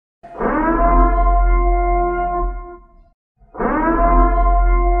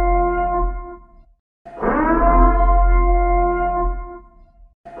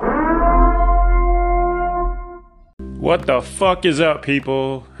What the fuck is up,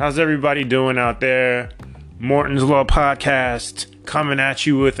 people? How's everybody doing out there? Morton's Law Podcast coming at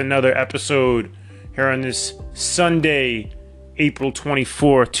you with another episode here on this Sunday, April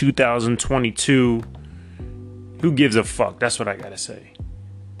 24th, 2022. Who gives a fuck? That's what I gotta say.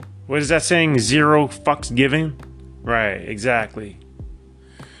 What is that saying? Zero fucks given? Right, exactly.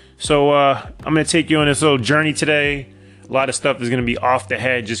 So I'm gonna take you on this little journey today. A lot of stuff is gonna be off the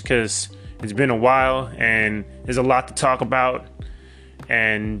head just because it's been a while and there's a lot to talk about.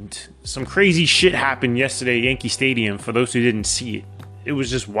 And some crazy shit happened yesterday at Yankee Stadium for those who didn't see it. It was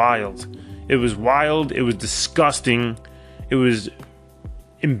just wild. It was wild. It was disgusting. It was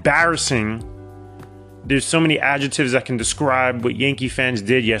embarrassing. There's so many adjectives that can describe what Yankee fans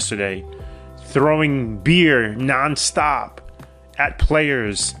did yesterday. Throwing beer nonstop at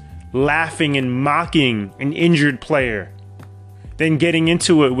players, laughing and mocking an injured player, then getting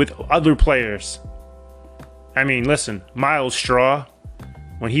into it with other players. I mean, listen, Myles Straw,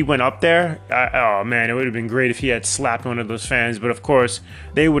 when he went up there, oh man, it would have been great if he had slapped one of those fans, but of course,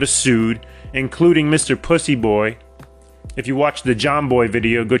 they would have sued, including Mr. Pussy Boy. If you watched the John Boy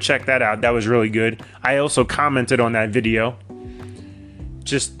video, go check that out. That was really good. I also commented on that video.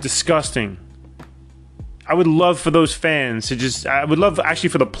 Just disgusting. I would love for those fans to I would love actually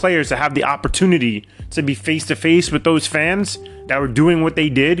for the players to have the opportunity to be face to face with those fans that were doing what they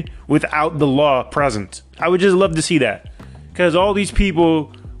did without the law present. I would just love to see that. Because all these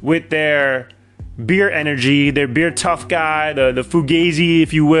people with their beer energy, their beer tough guy, the fugazi,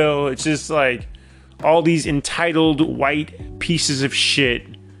 if you will, it's just like all these entitled white pieces of shit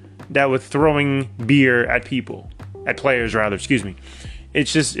that were throwing beer at players rather, excuse me.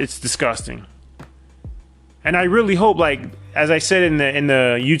 It's disgusting. And I really hope, like, as I said in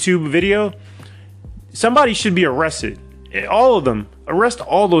the YouTube video, somebody should be arrested. All of them. Arrest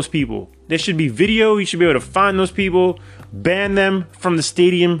all those people. There should be video. You should be able to find those people, ban them from the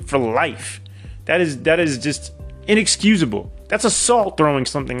stadium for life. That is just inexcusable. That's assault, throwing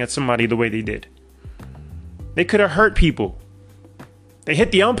something at somebody the way they did. They could have hurt people. They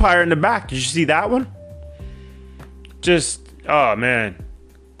hit the umpire in the back. Did you see that one? Oh man.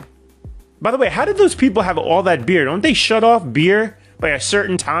 By the way, how did those people have all that beer? Don't they shut off beer by a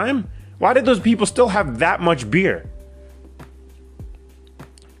certain time? Why did those people still have that much beer?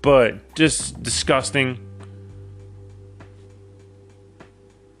 But just disgusting.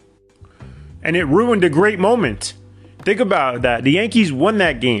 And it ruined a great moment. Think about that. The Yankees won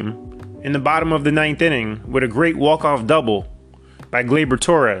that game in the bottom of the ninth inning with a great walk-off double by Gleyber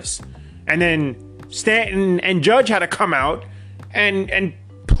Torres. And then Stanton and Judge had to come out and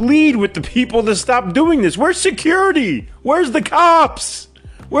plead with the people to stop doing this. Where's security? Where's the cops?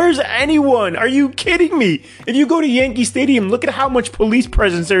 Where's anyone? Are you kidding me? If you go to Yankee Stadium, look at how much police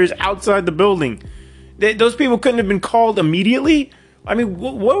presence there is outside the building. Those people couldn't have been called immediately. I mean,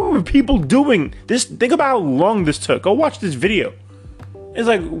 what were people doing? Think about how long this took. Go watch this video. It's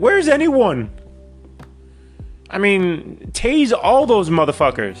like, where's anyone? I mean, tase all those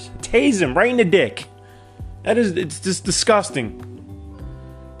motherfuckers. Tase them right in the dick. It's just disgusting.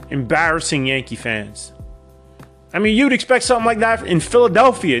 Embarrassing Yankee fans. I mean, you'd expect something like that in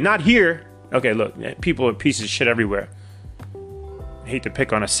Philadelphia, not here. Okay, look, people are pieces of shit everywhere. I hate to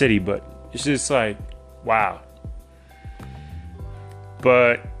pick on a city, but it's just like, wow.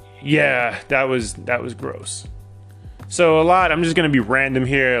 But yeah, that was gross. So I'm just gonna be random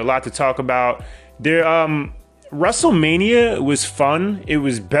here. A lot to talk about. WrestleMania was fun. It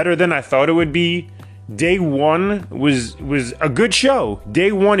was better than I thought it would be. Day one was a good show.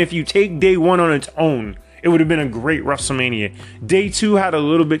 Day one, if you take day one on its own, it would have been a great WrestleMania. Day two had a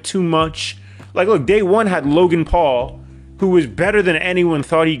little bit too much. Like, look, day one had Logan Paul, who was better than anyone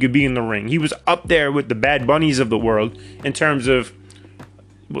thought he could be in the ring. He was up there with the Bad Bunnies of the world in terms of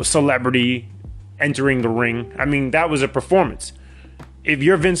celebrity entering the ring. I mean, that was a performance. If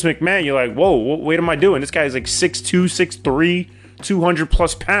you're Vince McMahon, you're like, whoa, what am I doing? This guy's like 6'2", 6'3", 200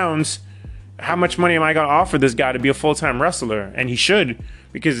 plus pounds. How much money am I going to offer this guy to be a full-time wrestler? And he should,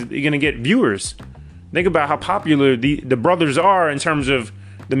 because you're going to get viewers. Think about how popular the brothers are in terms of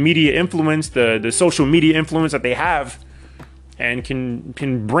the media influence, the social media influence that they have, and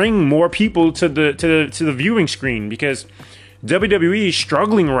can bring more people to the viewing screen, because WWE is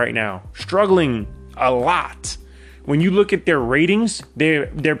struggling right now. Struggling a lot. When you look at their ratings,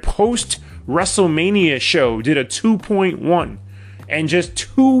 their post-WrestleMania show did a 2.1. And just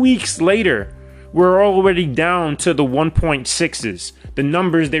 2 weeks later, we're already down to the 1.6s. The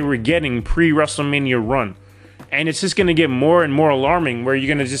numbers they were getting pre-WrestleMania run. And it's just going to get more and more alarming, where you're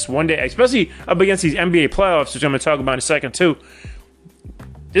going to just one day, especially up against these NBA playoffs, which I'm going to talk about in a second too,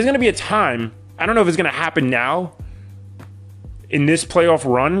 there's going to be a time, I don't know if it's going to happen now, in this playoff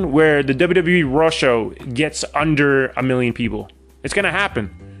run where the WWE Raw show gets under 1 million people. It's going to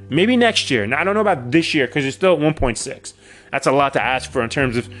happen. Maybe next year. Now, I don't know about this year because it's still at 1.6. That's a lot to ask for in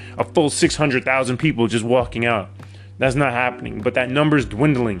terms of a full 600,000 people just walking out. That's not happening. But that number's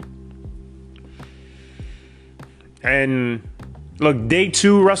dwindling. And look, day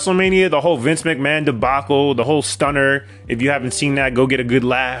 2 WrestleMania, the whole Vince McMahon debacle, the whole stunner. If you haven't seen that, go get a good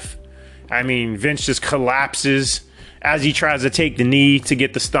laugh. I mean, Vince just collapses as he tries to take the knee to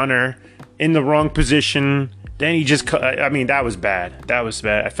get the stunner in the wrong position. Then he just, I mean, that was bad. That was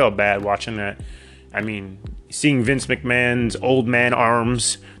bad. I felt bad watching that. I mean, seeing Vince McMahon's old man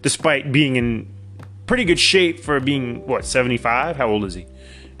arms, despite being in pretty good shape for being, 75? How old is he?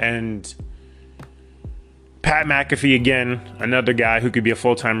 And Pat McAfee, again, another guy who could be a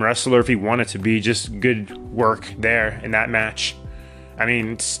full-time wrestler if he wanted to be. Just good work there in that match. I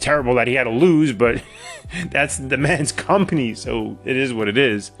mean, it's terrible that he had to lose, but that's the man's company, so it is what it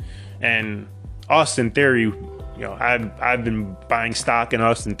is. And Austin Theory, I've been buying stock in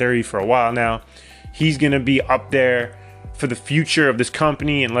Austin Theory for a while now. He's going to be up there for the future of this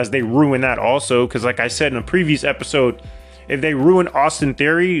company unless they ruin that also. Because like I said in a previous episode, if they ruin Austin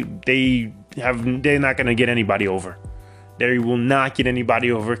Theory, they're not going to get anybody over. They will not get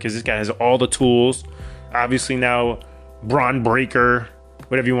anybody over because this guy has all the tools. Obviously now Braun Breaker,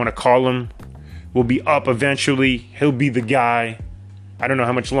 whatever you want to call him, will be up eventually. He'll be the guy. I don't know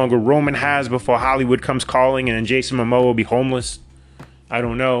how much longer Roman has before Hollywood comes calling and then Jason Momoa will be homeless. I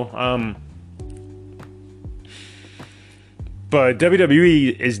don't know. But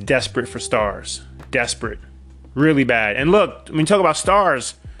WWE is desperate for stars. Desperate. Really bad. And look, when you talk about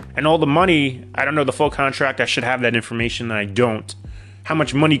stars and all the money, I don't know the full contract. I should have that information and I don't. How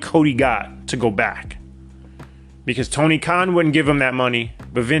much money Cody got to go back. Because Tony Khan wouldn't give him that money,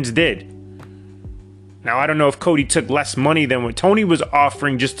 but Vince did. Now, I don't know if Cody took less money than what Tony was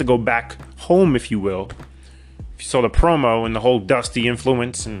offering just to go back home, if you will. If you saw the promo and the whole Dusty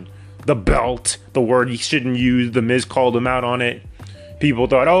influence and the belt, the word he shouldn't use, The Miz called him out on it. People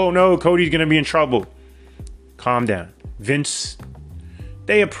thought, oh no, Cody's going to be in trouble. Calm down. Vince,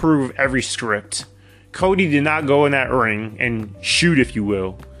 they approve every script. Cody did not go in that ring and shoot, if you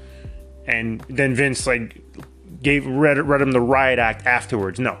will. And then Vince, read him the riot act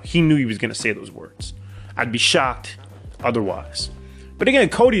afterwards. No, he knew he was going to say those words. I'd be shocked otherwise. But again,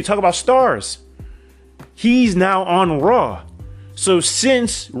 Cody, talk about stars. He's now on Raw. So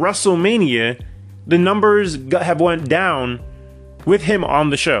since WrestleMania, the numbers have went down with him on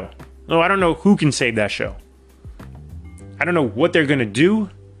the show. No, I don't know who can save that show. I don't know what they're going to do.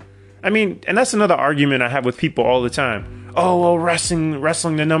 I mean, and that's another argument I have with people all the time. Oh, well, wrestling,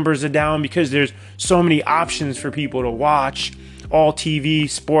 the numbers are down because there's so many options for people to watch. All TV,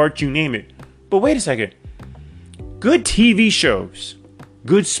 sport, you name it. But wait a second. Good TV shows,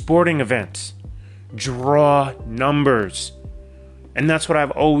 good sporting events, draw numbers. And that's what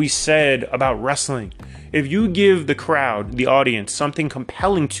I've always said about wrestling. If you give the crowd, the audience, something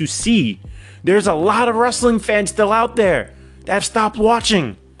compelling to see, there's a lot of wrestling fans still out there that have stopped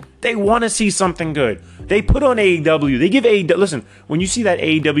watching. They want to see something good. They put on AEW. They give AEW. Listen, when you see that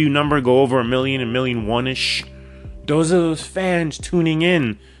AEW number go over 1 million, 1,000,001-ish, those are those fans tuning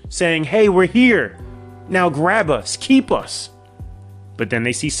in saying, hey, we're here. Now grab us. Keep us. But then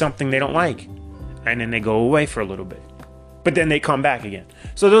they see something they don't like. And then they go away for a little bit. But then they come back again.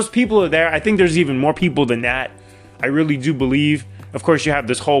 So those people are there. I think there's even more people than that. I really do believe. Of course, you have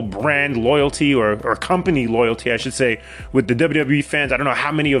this whole brand loyalty or company loyalty, I should say, with the WWE fans. I don't know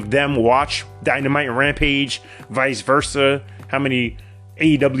how many of them watch Dynamite and Rampage, vice versa. How many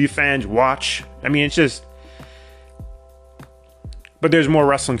AEW fans watch. I mean, it's just... But there's more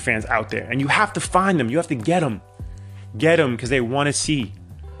wrestling fans out there. And you have to find them. You have to get them. Get them because they want to see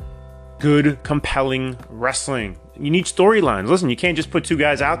good, compelling wrestling. You need storylines. Listen, you can't just put two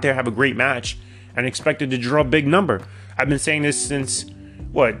guys out there, have a great match, and expect it to draw a big number. I've been saying this since,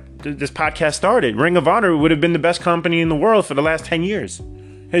 this podcast started. Ring of Honor would have been the best company in the world for the last 10 years.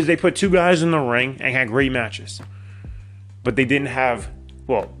 Because they put two guys in the ring and had great matches. But they didn't have,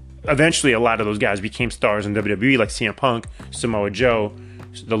 eventually a lot of those guys became stars in WWE, like CM Punk, Samoa Joe.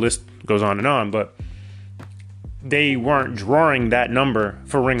 The list goes on, but they weren't drawing that number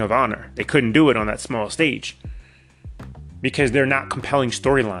for Ring of Honor. They couldn't do it on that small stage because they're not compelling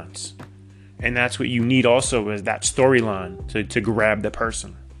storylines. And that's what you need also, is that storyline to grab the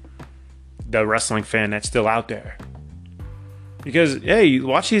person, the wrestling fan that's still out there. Because, hey, you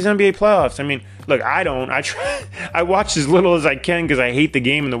watch these NBA playoffs. I mean, look, I don't. I try. I watch as little as I can because I hate the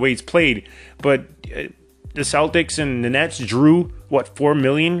game and the way it's played. But the Celtics and the Nets drew, 4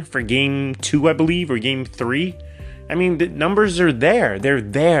 million for game 2, I believe, or game 3. I mean, the numbers are there. They're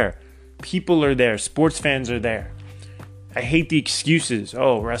there. People are there. Sports fans are there. I hate the excuses.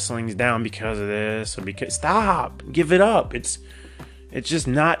 Oh, wrestling's down because of this or because stop. Give it up. It's just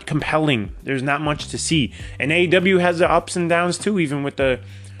not compelling. There's not much to see. And AEW has the ups and downs too, even with the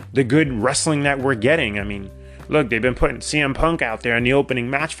good wrestling that we're getting. I mean, look, they've been putting CM Punk out there in the opening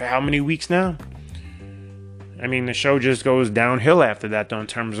match for how many weeks now? I mean, the show just goes downhill after that, though, in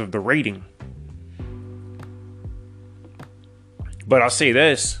terms of the rating. But I'll say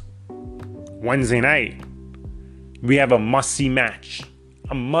this. Wednesday night, we have a must-see match.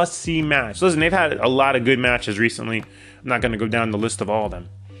 A must-see match. Listen, they've had a lot of good matches recently. I'm not going to go down the list of all of them.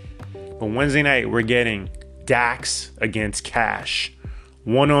 But Wednesday night, we're getting Dax against Cash.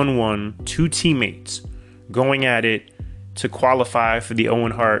 One-on-one, two teammates going at it to qualify for the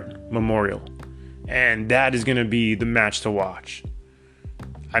Owen Hart Memorial. And that is going to be the match to watch.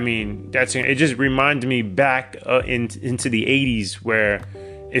 I mean, it just reminded me back into the 80s where,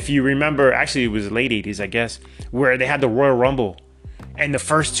 if you remember, actually it was late 80s, I guess, where they had the Royal Rumble. And the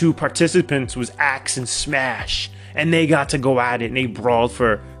first two participants was Axe and Smash. And they got to go at it and they brawled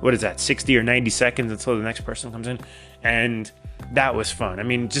for, 60 or 90 seconds until the next person comes in. And that was fun. I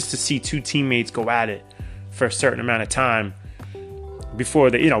mean, just to see two teammates go at it for a certain amount of time before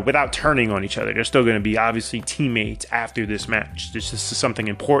they, without turning on each other. They're still going to be obviously teammates after this match. This is something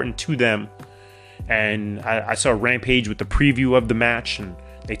important to them. And I saw Rampage with the preview of the match, and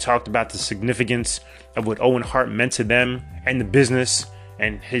they talked about the significance of what Owen Hart meant to them and the business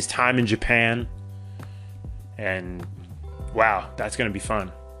and his time in Japan. And wow, that's going to be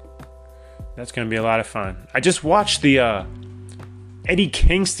fun. That's going to be a lot of fun. I just watched the Eddie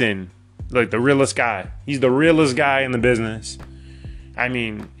Kingston, like the realest guy. He's the realest guy in the business. I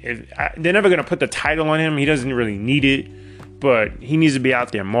mean, they're never going to put the title on him. He doesn't really need it, but he needs to be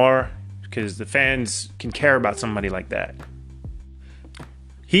out there more because the fans can care about somebody like that.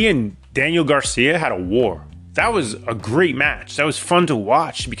 He and Daniel Garcia had a war. That was a great match. That was fun to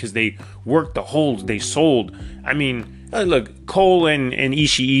watch because they worked the holds. They sold. I mean, look, Cole and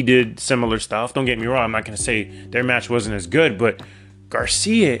Ishii did similar stuff. Don't get me wrong. I'm not going to say their match wasn't as good, but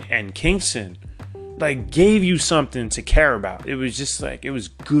Garcia and Kingston gave you something to care about. It was just it was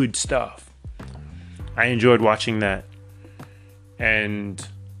good stuff. I enjoyed watching that. And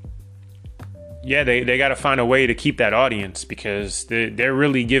yeah, they got to find a way to keep that audience because they're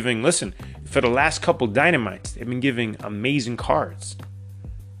really giving, listen, for the last couple Dynamites, they've been giving amazing cards.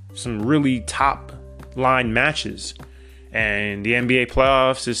 Some really top line matches. And the NBA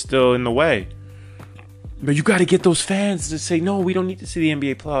playoffs is still in the way. But you got to get those fans to say, no, we don't need to see the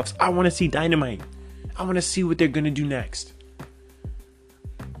NBA playoffs. I want to see Dynamite. I want to see what they're going to do next.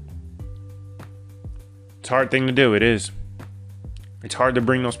 It's a hard thing to do. It is. It's hard to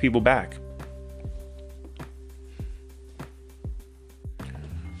bring those people back.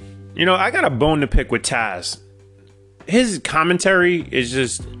 I got a bone to pick with Taz. His commentary is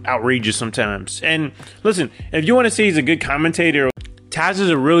just outrageous sometimes. And listen, if you want to say he's a good commentator, Taz is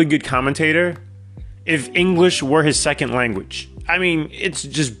a really good commentator if English were his second language. I mean, it's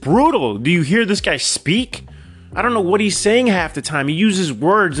just brutal. Do you hear this guy speak? I don't know what he's saying half the time. He uses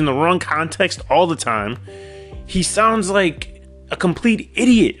words in the wrong context all the time. He sounds like a complete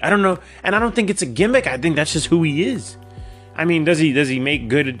idiot. I don't know. And I don't think it's a gimmick. I think that's just who he is. I mean, does he make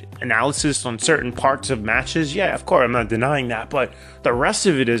good analysis on certain parts of matches? Yeah, of course. I'm not denying that. But the rest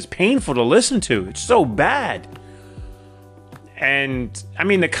of it is painful to listen to. It's so bad. And I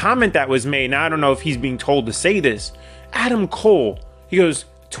mean, the comment that was made, now I don't know if he's being told to say this. Adam Cole, he goes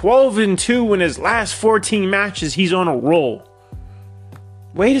 12-2 in his last 14 matches. He's on a roll.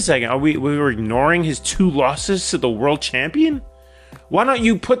 Wait a second. We were ignoring his 2 losses to the world champion? Why don't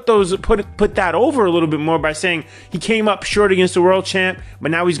you put that over a little bit more by saying he came up short against the world champ,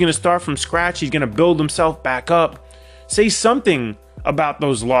 but now he's going to start from scratch. He's going to build himself back up. Say something about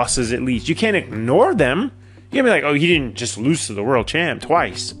those losses at least. You can't ignore them. You can't be like, oh, he didn't just lose to the world champ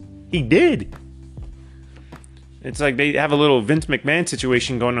twice. He did. It's like they have a little Vince McMahon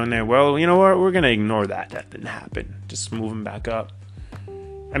situation going on there. Well, you know what? We're going to ignore that. That didn't happen. Just move him back up.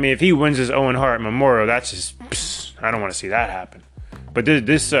 I mean, if he wins his Owen Hart Memorial, that's just, I don't want to see that happen. But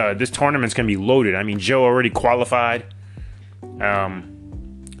this tournament's going to be loaded. I mean, Joe already qualified.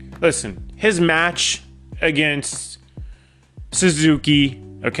 Listen, his match against Suzuki,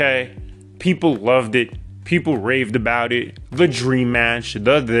 okay? People loved it. People raved about it. The dream match,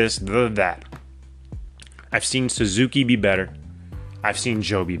 the this, the that. I've seen Suzuki be better. I've seen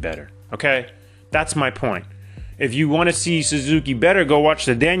Joe be better, okay? That's my point. If you want to see Suzuki better, go watch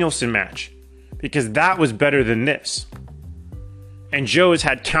the Danielson match. Because that was better than this. And Joe has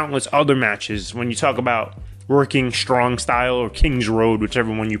had countless other matches when you talk about working strong style or King's Road,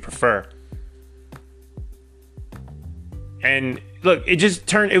 whichever one you prefer. And look, it just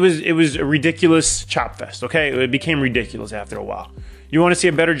turned, it was a ridiculous chop fest, okay? It became ridiculous after a while. You want to see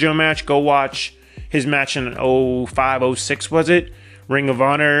a better Joe match? Go watch his match in 05, 06, was it? Ring of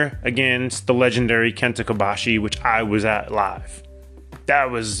Honor against the legendary Kenta Kobashi, which I was at live.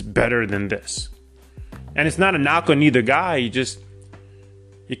 That was better than this. And it's not a knock on either guy.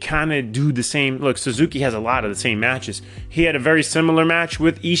 You kind of do the same. Look, Suzuki has a lot of the same matches. He had a very similar match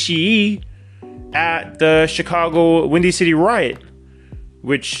with Ishii at the Chicago Windy City Riot,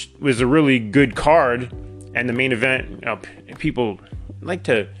 which was a really good card. And the main event, people like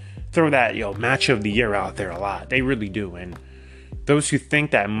to throw that match of the year out there a lot. They really do. And those who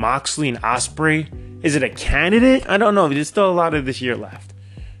think that Moxley and Ospreay, is it a candidate? I don't know. There's still a lot of this year left.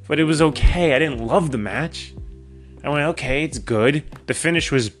 But it was okay. I didn't love the match. I went, okay, it's good. The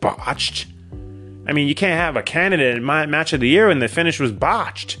finish was botched. I mean, you can't have a candidate in my match of the year and the finish was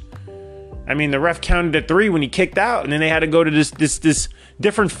botched. I mean, the ref counted at 3 when he kicked out, and then they had to go to this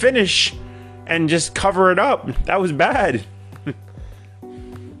different finish and just cover it up. That was bad.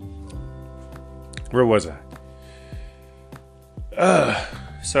 Where was I?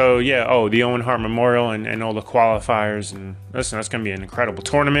 So, yeah, the Owen Hart Memorial and all the qualifiers. And listen, that's going to be an incredible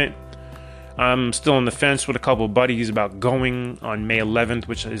tournament. I'm still on the fence with a couple of buddies about going on May 11th,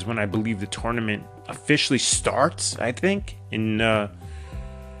 which is when I believe the tournament officially starts, I think, in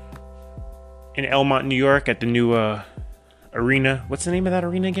Elmont, New York, at the new arena. What's the name of that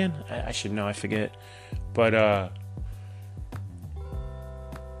arena again? I should know. I forget. But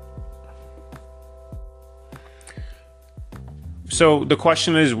so the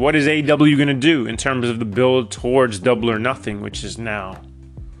question is, what is AEW going to do in terms of the build towards Double or Nothing, which is now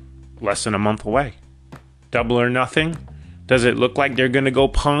less than a month away? Double or Nothing? Does it look like they're going to go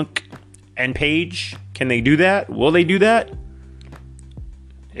Punk and Page? Can they do that? Will they do that?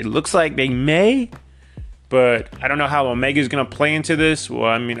 It looks like they may, but I don't know how Omega's going to play into this.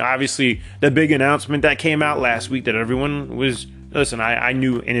 Well, I mean, obviously, the big announcement that came out last week that everyone was... Listen, I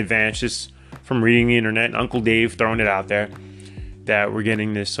knew in advance, just from reading the internet, Uncle Dave throwing it out there, that we're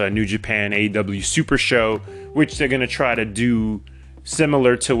getting this New Japan AEW Super Show, which they're going to try to do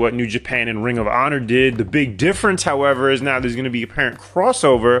similar to what New Japan and Ring of Honor did. The big difference, however, is now there's going to be apparent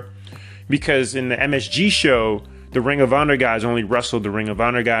crossover, because in the MSG show, the Ring of Honor guys only wrestled the Ring of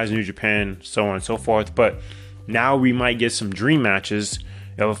Honor guys, New Japan, so on and so forth. But now we might get some dream matches,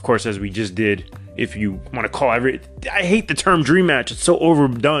 of course, as we just did. If you want to call I hate the term dream match. It's so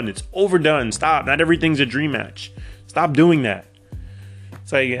overdone. It's overdone. Stop. Not everything's a dream match. Stop doing that.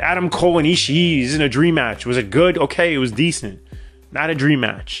 It's like Adam Cole and Ishii isn't a dream match. Was it good? Okay, it was decent. Not a dream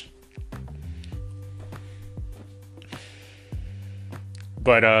match.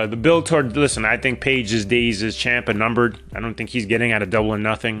 But the build toward... Listen, I think Page's days as champ are numbered. I don't think he's getting out of Double or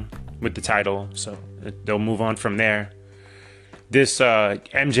Nothing with the title. So they'll move on from there. This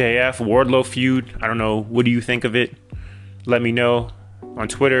MJF Wardlow feud, I don't know. What do you think of it? Let me know on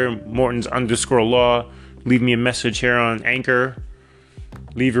Twitter, Mortons_law. Leave me a message here on Anchor.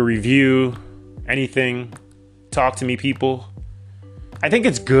 Leave a review. Anything. Talk to me, people. I think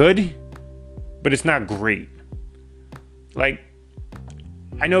it's good, but it's not great. Like,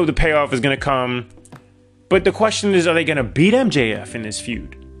 I know the payoff is going to come, but the question is, are they going to beat MJF in this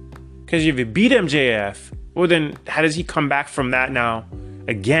feud? Because if you beat MJF, well, then how does he come back from that now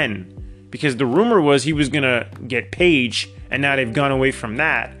again? Because the rumor was he was going to get Page, and now they've gone away from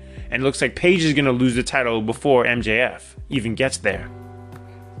that. And it looks like Page is going to lose the title before MJF even gets there.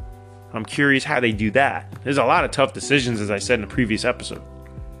 I'm curious how they do that. There's a lot of tough decisions, as I said in the previous episode.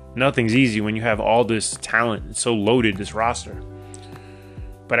 Nothing's easy when you have all this talent. It's so loaded, this roster.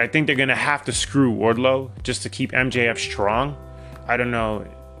 But I think they're going to have to screw Wardlow just to keep MJF strong. I don't know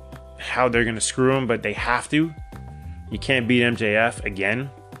how they're going to screw him, but they have to. You can't beat MJF again.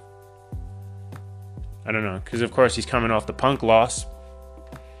 I don't know, because of course he's coming off the Punk loss.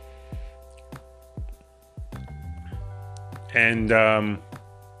 And,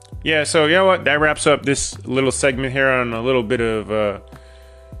 yeah, so you know what? That wraps up this little segment here on a little bit of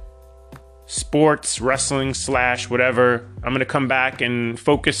sports, wrestling / whatever. I'm going to come back and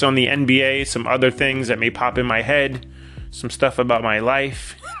focus on the NBA, some other things that may pop in my head, some stuff about my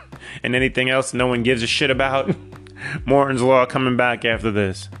life, and anything else no one gives a shit about. Morton's Law coming back after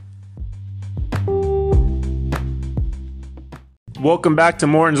this. Welcome back to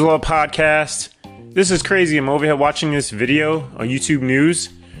Morton's Law Podcast. This is crazy. I'm over here watching this video on YouTube News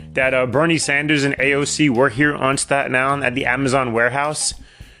that Bernie Sanders and AOC were here on Staten Island at the Amazon warehouse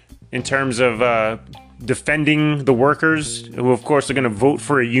in terms of defending the workers who, of course, are going to vote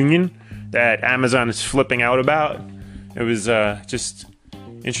for a union. that Amazon is flipping out about. It was just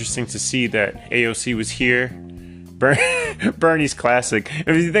interesting to see that AOC was here. Bernie's classic.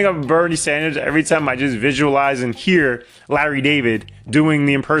 If you think of Bernie Sanders, every time I just visualize and hear Larry David doing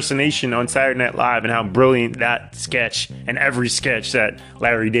the impersonation on Saturday Night Live and how brilliant that sketch and every sketch that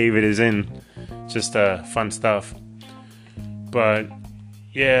Larry David is in. Just fun stuff. But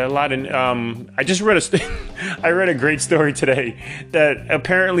yeah, a lot of I just read I read a great story today that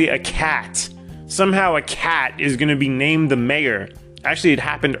apparently somehow a cat is going to be named the mayor. Actually, it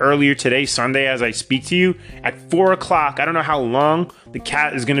happened earlier today, Sunday, as I speak to you. At 4 o'clock, I don't know how long, the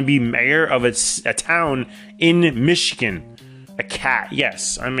cat is going to be mayor of a town in Michigan. A cat,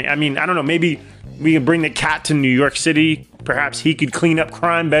 yes. I mean, I don't know. Maybe we could bring the cat to New York City. Perhaps he could clean up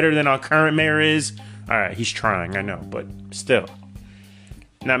crime better than our current mayor is. All right, he's trying, I know, but still.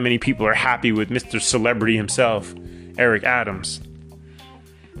 Not many people are happy with Mr. Celebrity himself, Eric Adams.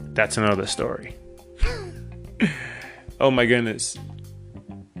 That's another story. Oh my goodness.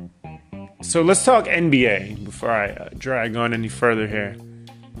 So let's talk NBA before I drag on any further here.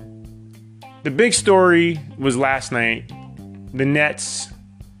 The big story was last night, the Nets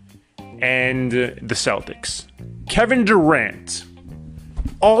and the Celtics. Kevin Durant,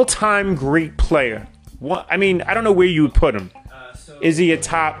 all-time great player. What? I mean, I don't know where you would put him. Is he a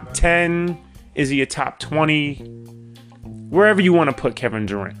top 10? Is he a top 20? Wherever you want to put Kevin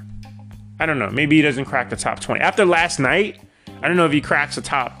Durant. I don't know. Maybe he doesn't crack the top 20. After last night, I don't know if he cracks the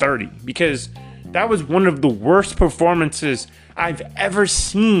top 30 because that was one of the worst performances I've ever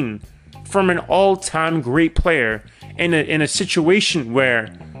seen from an all-time great player in a situation where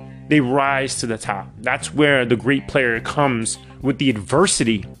they rise to the top. That's where the great player comes with the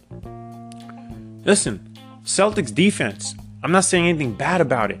adversity. Listen, Celtics defense, I'm not saying anything bad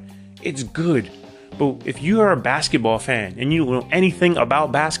about it. It's good. But if you are a basketball fan and you know anything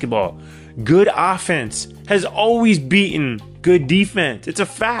about basketball, good offense has always beaten good defense. It's a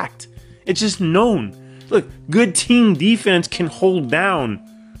fact. It's just known. Look, good team defense can hold down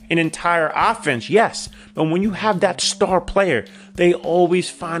an entire offense, yes. But when you have that star player, they always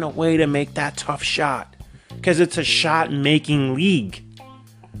find a way to make that tough shot because it's a shot-making league.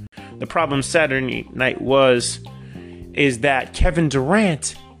 The problem Saturday night is that Kevin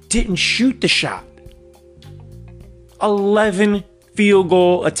Durant didn't shoot the shot. 11 field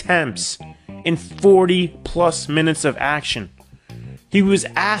goal attempts in 40 plus minutes of action. He was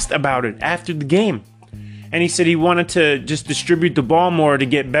asked about it after the game, and he said he wanted to just distribute the ball more to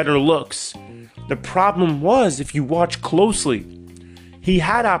get better looks. The problem was, if you watch closely, he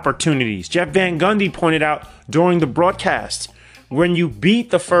had opportunities. Jeff Van Gundy pointed out during the broadcast, when you beat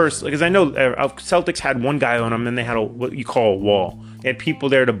the first, because I know Celtics had one guy on him, and they had what you call a wall. They had people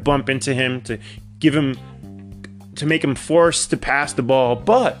there to bump into him, to make him forced to pass the ball.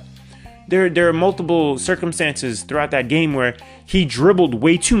 But there are multiple circumstances throughout that game where he dribbled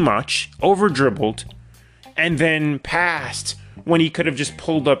way too much, over-dribbled, and then passed when he could have just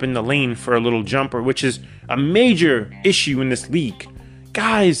pulled up in the lane for a little jumper, which is a major issue in this league.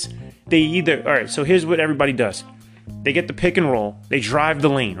 Guys, all right, so here's what everybody does. They get the pick and roll. They drive the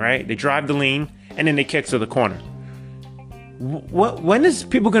lane, right? They drive the lane, and then they kick to the corner. When is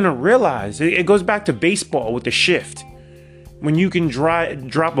people going to realize? It goes back to baseball with the shift. When you can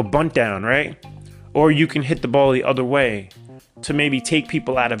drop a bunt down, right? Or you can hit the ball the other way to maybe take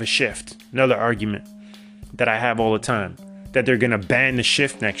people out of a shift. Another argument that I have all the time. That they're going to ban the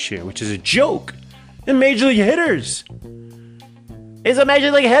shift next year, which is a joke. And Major League Hitters. It's a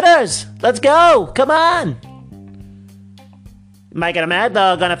Major League Hitters. Let's go. Come on. Mike and a Mad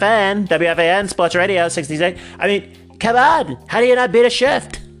Dog on a fan. WFAN Sports Radio 66. I mean, come on. How do you not beat a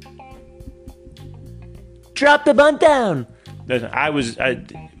shift? Drop the bunt down. What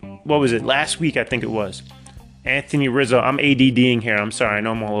was it? Last week, I think it was. Anthony Rizzo. I'm ADDing here. I'm sorry. I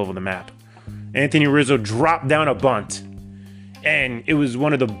know I'm all over the map. Anthony Rizzo dropped down a bunt. And it was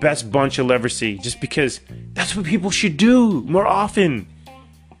one of the best bunts you'll ever see. Just because that's what people should do more often.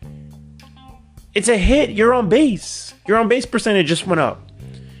 It's a hit. You're on base. Your on base percentage just went up.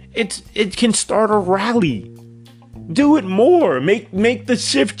 It can start a rally. Do it more. Make the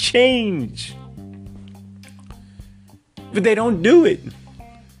shift change. But they don't do it.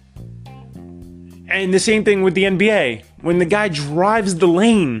 And the same thing with the NBA. When the guy drives the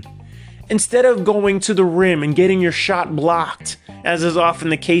lane, instead of going to the rim and getting your shot blocked, as is often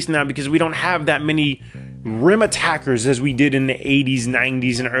the case now because we don't have that many rim attackers as we did in the 80s,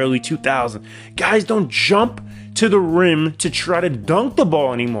 90s, and early 2000s. Guys don't jump to the rim to try to dunk the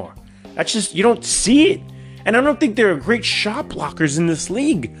ball anymore. That's just, you don't see it. And I don't think there are great shot blockers in this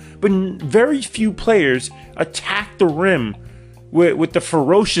league, but very few players attack the rim with the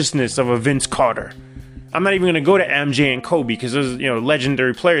ferociousness of a Vince Carter. I'm not even going to go to MJ and Kobe because those,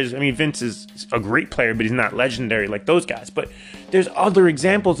 legendary players. I mean, Vince is a great player, but he's not legendary like those guys. But there's other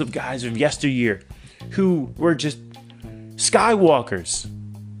examples of guys of yesteryear who were just skywalkers.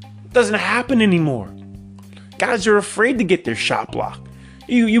 It doesn't happen anymore. Guys are afraid to get their shot blocked.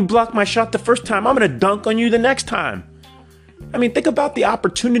 You block my shot the first time, I'm going to dunk on you the next time. I mean, think about the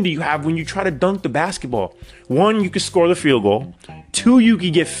opportunity you have when you try to dunk the basketball. 1, you could score the field goal. 2, you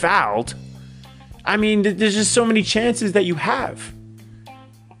could get fouled. I mean, there's just so many chances that you have.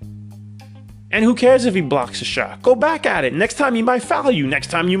 And who cares if he blocks a shot? Go back at it. Next time he might foul you. Next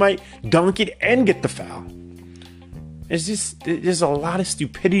time you might dunk it and get the foul. There's a lot of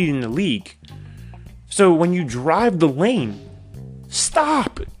stupidity in the league. So when you drive the lane,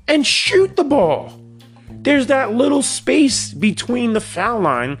 stop and shoot the ball. There's that little space between the foul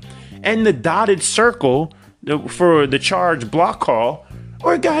line and the dotted circle for the charge block call,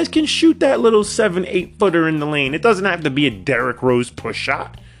 or guys can shoot that little 7-8 footer in the lane. It doesn't have to be a Derrick Rose push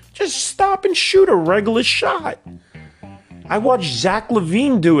shot. Just stop and shoot a regular shot. I watched Zach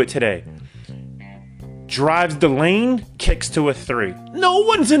LaVine do it today. Drives the lane, kicks to a 3. No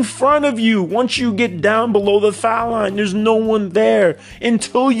one's in front of you. Once you get down below the foul line, there's no one there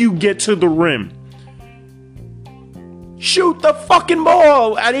until you get to the rim. Shoot the fucking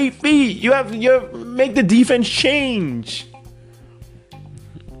ball at 8 feet. You have make the defense change.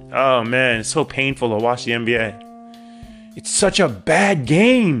 Oh man, it's so painful to watch the NBA. It's such a bad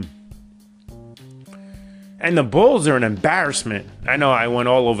game. And the Bulls are an embarrassment. I know I went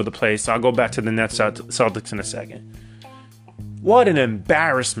all over the place, so I'll go back to the Nets Celtics in a second. What an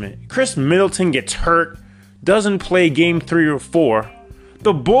embarrassment. Chris Middleton gets hurt, doesn't play game 3 or 4.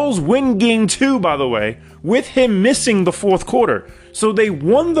 The Bulls win game 2, by the way, with him missing the fourth quarter. So they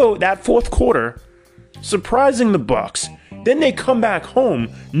won that fourth quarter, surprising the Bucks. Then they come back home.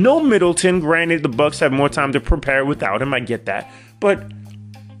 No Middleton. Granted, the Bucks have more time to prepare without him. I get that. But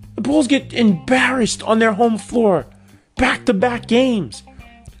the Bulls get embarrassed on their home floor. Back-to-back games.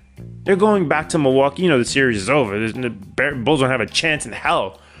 They're going back to Milwaukee. The series is over. The Bulls don't have a chance in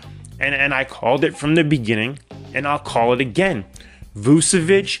hell. And I called it from the beginning, and I'll call it again.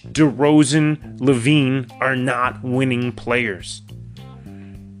 Vucevic, DeRozan, LaVine are not winning players.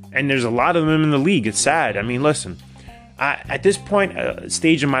 And there's a lot of them in the league. It's sad. I mean, listen. At this point,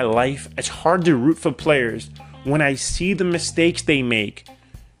 stage in my life, it's hard to root for players when I see the mistakes they make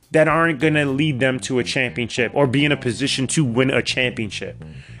that aren't going to lead them to a championship or be in a position to win a championship.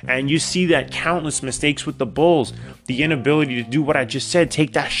 And you see that countless mistakes with the Bulls. The inability to do what I just said,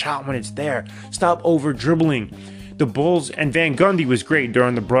 take that shot when it's there. Stop over dribbling. The Bulls, and Van Gundy was great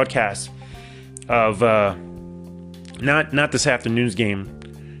during the broadcast of not this afternoon's game.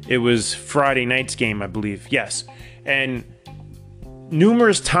 It was Friday night's game, I believe. Yes. And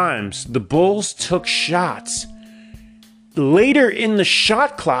numerous times the Bulls took shots later in the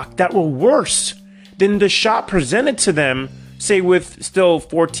shot clock that were worse than the shot presented to them, say with still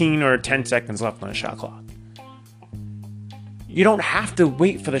 14 or 10 seconds left on the shot clock. You don't have to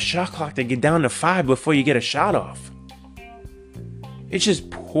wait for the shot clock to get down to 5 before you get a shot off. It's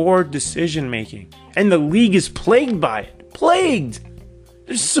just poor decision making. And the league is plagued by it. Plagued!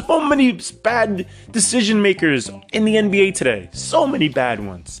 There's so many bad decision makers in the NBA today. So many bad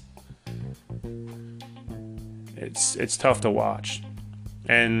ones. It's tough to watch.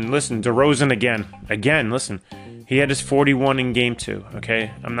 And listen, DeRozan again, listen. He had his 41 in game 2,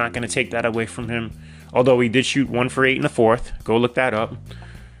 okay? I'm not going to take that away from him. Although he did shoot 1 for 8 in the fourth. Go look that up.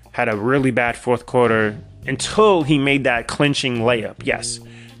 Had a really bad fourth quarter until he made that clinching layup. Yes.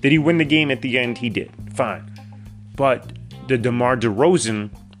 Did he win the game at the end? He did. Fine. But the DeMar DeRozan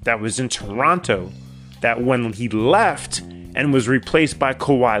that was in Toronto, that when he left and was replaced by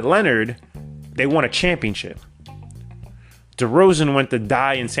Kawhi Leonard, they won a championship. DeRozan went to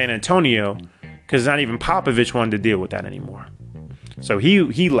die in San Antonio because not even Popovich wanted to deal with that anymore. So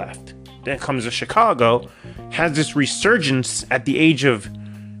he left. Then comes to Chicago, has this resurgence at the age of,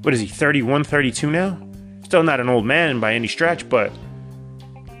 31, 32 now? Still not an old man by any stretch, but,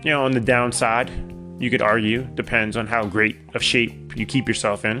 on the downside, you could argue, depends on how great of shape you keep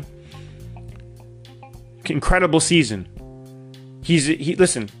yourself in. Incredible season.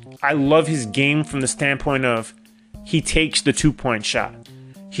 Listen, I love his game from the standpoint of he takes the 2-point shot.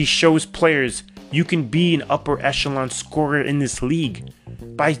 He shows players you can be an upper echelon scorer in this league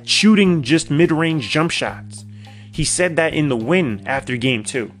by shooting just mid-range jump shots. He said that in the win after game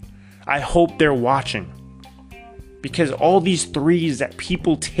 2. I hope they're watching. Because all these threes that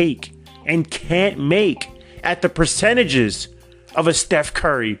people take and can't make at the percentages of a Steph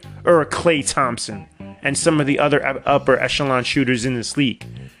Curry or a Klay Thompson and some of the other upper echelon shooters in this league.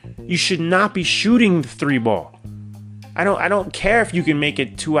 You should not be shooting the 3 ball. I don't care if you can make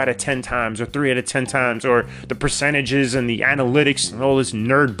it 2 out of 10 times or 3 out of 10 times or the percentages and the analytics and all this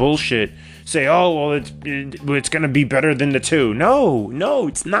nerd bullshit. Say, oh, well, it's going to be better than the 2. No,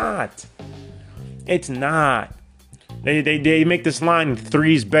 it's not. It's not. They make this line,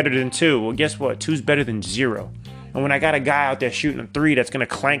 3 is better than 2. Well, guess what? 2 is better than 0. And when I got a guy out there shooting a 3 that's going to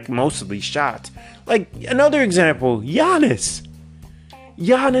clank most of these shots. Like, another example, Giannis.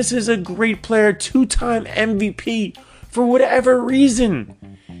 Giannis is a great player, 2-time MVP. For whatever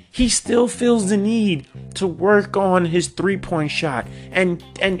reason, he still feels the need to work on his 3-point shot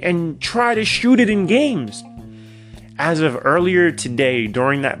and try to shoot it in games. As of earlier today,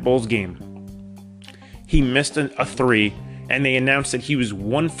 during that Bulls game, he missed a 3, and they announced that he was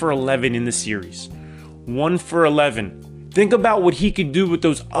 1 for 11 in the series. 1 for 11. Think about what he could do with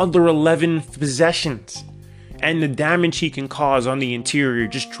those other 11 possessions and the damage he can cause on the interior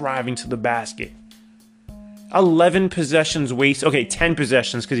just driving to the basket. 11 possessions waste. Okay, 10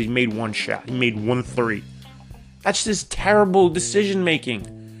 possessions because he made 1 shot. He made 1 3. That's just terrible decision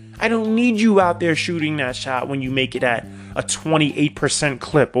making. I don't need you out there shooting that shot when you make it at a 28%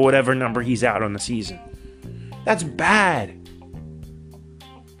 clip or whatever number he's out on the season. That's bad.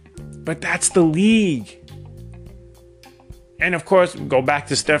 But that's the league. And of course, go back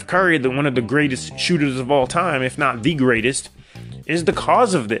to Steph Curry, one of the greatest shooters of all time, if not the greatest, is the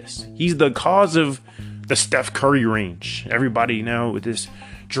cause of this. He's the cause of the Steph Curry range. Everybody now with this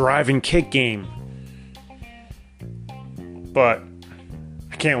drive and kick game. But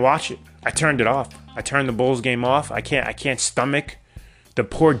I can't watch it. I turned it off. I turned the Bulls game off. I can't stomach the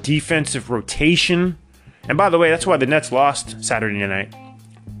poor defensive rotation. And by the way, that's why the Nets lost Saturday night.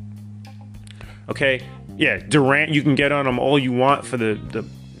 Okay, yeah, Durant, you can get on him all you want for the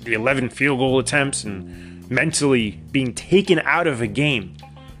 11 field goal attempts and mentally being taken out of a game.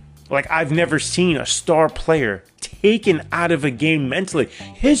 Like, I've never seen a star player taken out of a game mentally.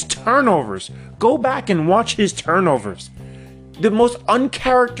 His turnovers, go back and watch his turnovers. The most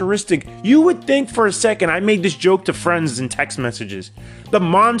uncharacteristic. You would think for a second, I made this joke to friends in text messages. The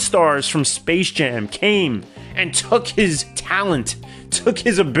Monstars from Space Jam came and took his talent, took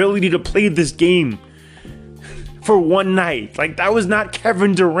his ability to play this game for one night. Like, that was not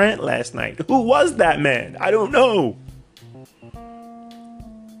Kevin Durant last night. Who was that man? I don't know.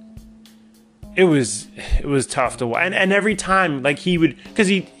 It was tough to watch. And every time, like, he would, because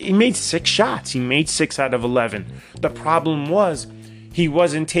he made 6 shots. He made 6 out of 11. The problem was he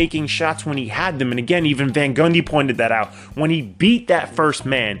wasn't taking shots when he had them. And again, even Van Gundy pointed that out. When he beat that first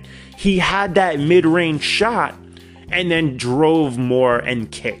man, he had that mid-range shot and then drove more and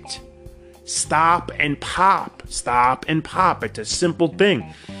kicked. Stop and pop. Stop and pop. It's a simple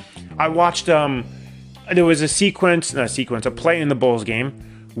thing. I watched, there was a play in the Bulls game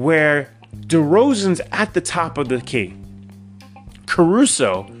where DeRozan's at the top of the key.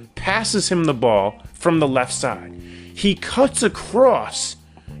 Caruso passes him the ball from the left side. He cuts across.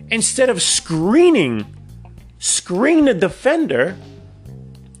 Instead of screen the defender,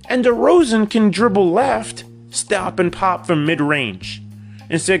 and DeRozan can dribble left, stop and pop from mid-range.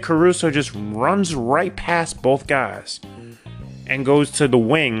 Instead, Caruso just runs right past both guys and goes to the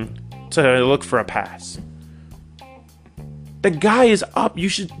wing to look for a pass. The guy is up.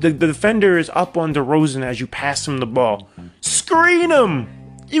 The defender is up on DeRozan as you pass him the ball. Screen him.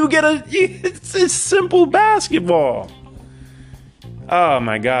 It's a simple basketball. Oh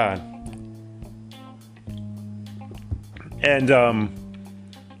my God. And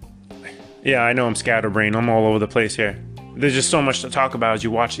yeah, I know I'm scatterbrained. I'm all over the place here. There's just so much to talk about as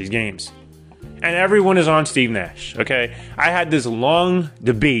you watch these games. And everyone is on Steve Nash. Okay, I had this long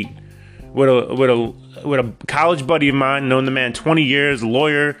debate with a college buddy of mine, known the man 20 years,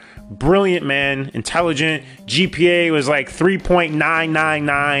 lawyer, brilliant man, intelligent. GPA was like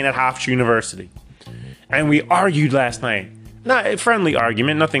 3.999 at Hofstra University. And we argued last night. Not a friendly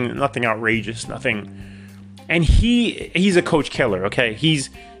argument, nothing outrageous, nothing. And he's a coach killer, okay?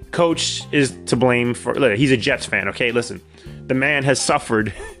 Coach is to blame for, he's a Jets fan, okay? Listen, the man has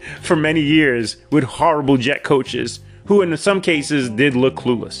suffered for many years with horrible Jet coaches who in some cases did look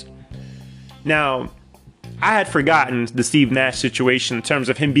clueless. Now, I had forgotten the Steve Nash situation in terms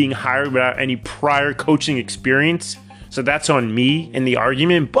of him being hired without any prior coaching experience. So that's on me in the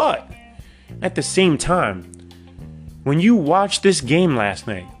argument. But at the same time, when you watch this game last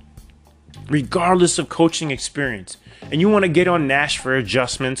night, regardless of coaching experience, and you want to get on Nash for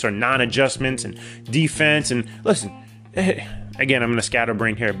adjustments or non-adjustments and defense, and listen, again, I'm going to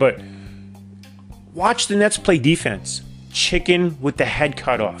scatterbrain here, but watch the Nets play defense. Chicken with the head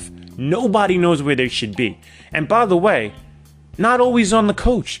cut off. Nobody knows where they should be. And by the way, not always on the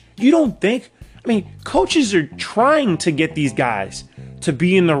coach. You don't think? I mean, coaches are trying to get these guys to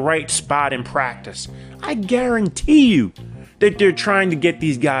be in the right spot in practice. I guarantee you that they're trying to get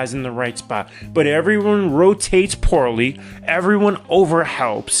these guys in the right spot. But everyone rotates poorly. Everyone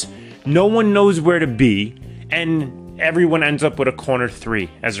overhelps. No one knows where to be. And everyone ends up with a corner three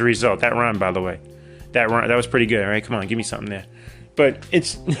as a result. That rhymed, by the way. That was pretty good, right? Come on, give me something there. But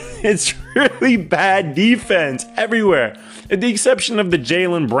it's really bad defense everywhere, with the exception of the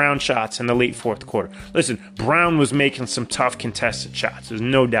Jaylen Brown shots in the late fourth quarter. Listen, Brown was making some tough contested shots. There's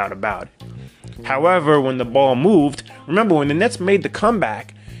no doubt about it. However, when the ball moved, remember when the Nets made the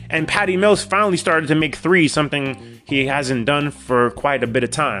comeback and Patty Mills finally started to make threes, something he hasn't done for quite a bit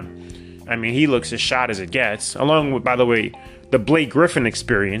of time. I mean, he looks as shot as it gets, along with, by the way, the Blake Griffin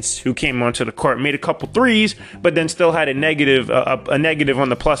experience, who came onto the court, made a couple threes, but then still had a negative on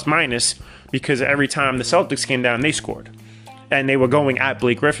the plus minus because every time the Celtics came down, they scored. And they were going at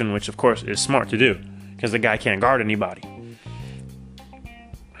Blake Griffin, which of course is smart to do because the guy can't guard anybody.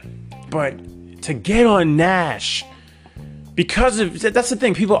 But to get on Nash, because of, that's the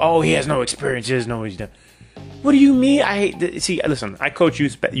thing, people, oh, he has no experience, he has no, he's done. What do you mean? Listen, I coach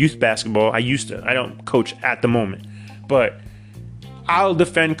youth basketball. I don't coach at the moment, but I'll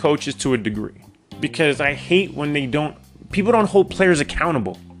defend coaches to a degree because I hate when people don't hold players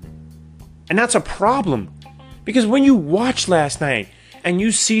accountable. And that's a problem because when you watch last night and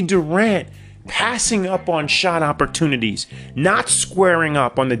you see Durant passing up on shot opportunities, not squaring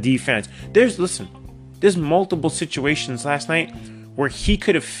up on the defense, there's multiple situations last night where he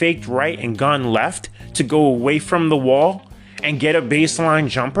could have faked right and gone left to go away from the wall and get a baseline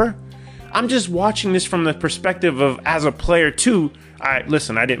jumper. I'm just watching this from the perspective of, as a player too, I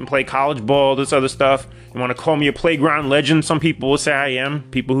didn't play college ball, this other stuff. You want to call me a playground legend? Some people will say I am,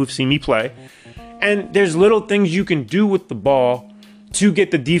 people who've seen me play. And there's little things you can do with the ball to get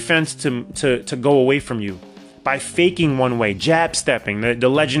the defense to go away from you. By faking one way, jab stepping, the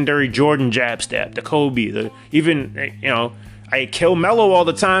legendary Jordan jab step, the Kobe, I kill Melo all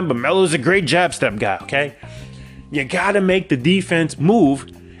the time, but Melo's a great jab step guy, okay? You gotta make the defense move.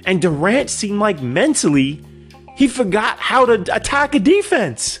 And Durant seemed like mentally, he forgot how to attack a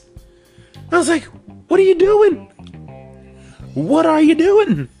defense. I was like, what are you doing? What are you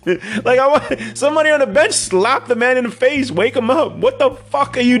doing? Like, I want somebody on the bench slap the man in the face, wake him up. What the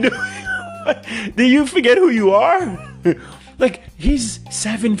fuck are you doing? Do you forget who you are? Like, he's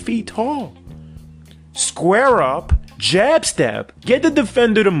 7 feet tall. Square up, jab step, get the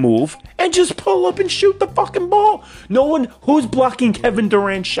defender to move, and just pull up and shoot the fucking ball. Who's blocking Kevin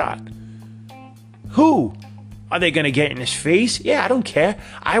Durant's shot? Who? Are they going to get in his face? Yeah, I don't care.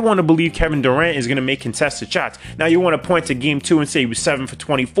 I want to believe Kevin Durant is going to make contested shots. Now, you want to point to game 2 and say he was 7 for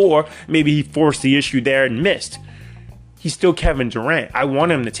 24. Maybe he forced the issue there and missed. He's still Kevin Durant. I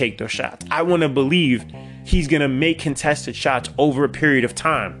want him to take those shots. I want to believe he's going to make contested shots over a period of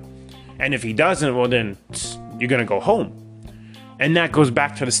time. And if he doesn't, well, then you're going to go home. And that goes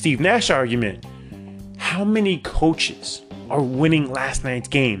back to the Steve Nash argument. How many coaches are winning last night's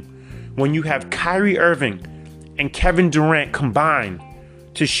game when you have Kyrie Irving and Kevin Durant combined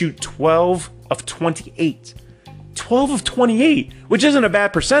to shoot 12 of 28? 12 of 28, which isn't a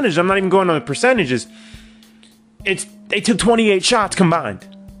bad percentage. I'm not even going on the percentages. They took 28 shots combined.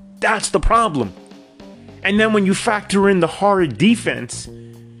 That's the problem. And then when you factor in the horrid defense,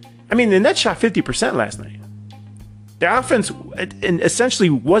 I mean, the Nets shot 50% last night. The offense essentially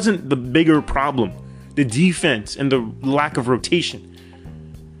wasn't the bigger problem. The defense and the lack of rotation.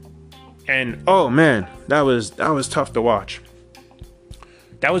 And oh man, that was tough to watch.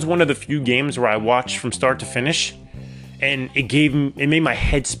 That was one of the few games where I watched from start to finish, and it made my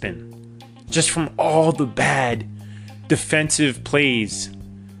head spin, just from all the bad defensive plays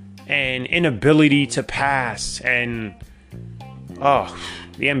and inability to pass, and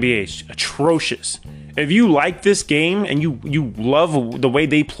the NBA is atrocious. If you like this game and you love the way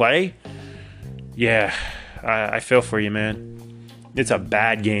they play, yeah, I feel for you, man. It's a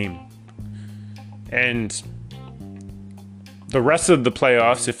bad game. And the rest of the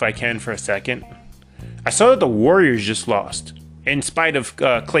playoffs, if I can for a second, I saw that the Warriors just lost. In spite of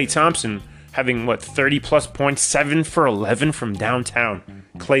Klay Thompson having, 30-plus points, 7 for 11 from downtown.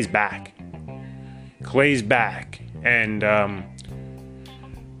 Klay's back. And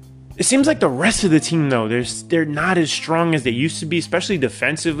it seems like the rest of the team, though, they're not as strong as they used to be, especially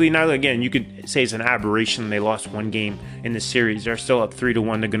defensively. Now, again, you could say it's an aberration. They lost one game in the series. They're still up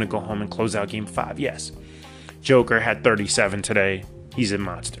 3-1. They're going to go home and close out game 5. Yes. Joker had 37 today. He's a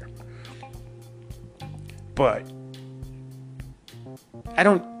monster. But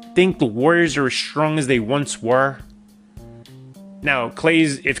think the Warriors are as strong as they once were. Now,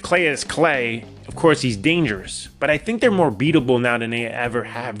 if Clay is Clay, of course he's dangerous. But I think they're more beatable now than they ever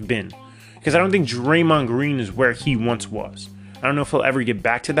have been. Because I don't think Draymond Green is where he once was. I don't know if he'll ever get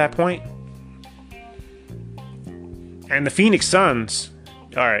back to that point. And the Phoenix Suns,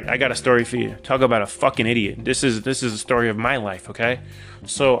 alright, I got a story for you. Talk about a fucking idiot. This is a story of my life, okay?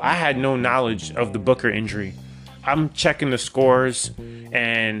 So I had no knowledge of the Booker injury. I'm checking the scores,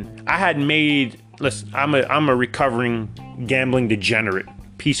 and I had made... Listen, I'm a recovering gambling degenerate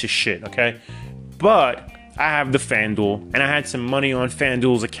piece of shit, okay? But I have the FanDuel, and I had some money on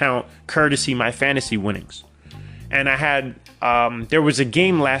FanDuel's account, courtesy my fantasy winnings. And I had... there was a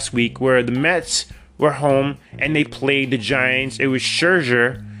game last week where the Mets were home, and they played the Giants. It was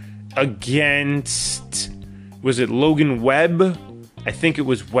Scherzer against... Was it Logan Webb? I think it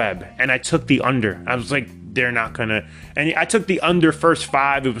was Webb. And I took the under. I was like, they're not gonna... And I took the under first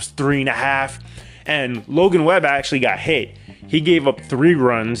 5. It was 3.5. And Logan Webb actually got hit. He gave up 3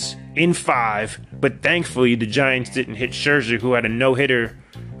 runs in 5. But thankfully, the Giants didn't hit Scherzer, who had a no-hitter.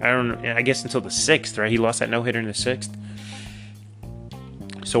 I guess until the 6th, right? He lost that no-hitter in the 6th.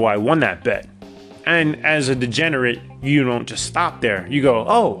 So I won that bet. And as a degenerate, you don't just stop there. You go,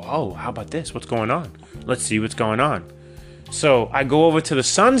 oh, how about this? What's going on? Let's see what's going on. So I go over to the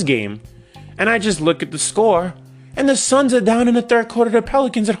Suns game, and I just look at the score, and the Suns are down in the third quarter to the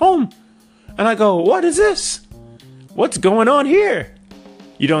Pelicans at home. And I go, what is this? What's going on here?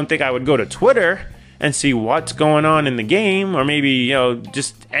 You don't think I would go to Twitter and see what's going on in the game, or maybe,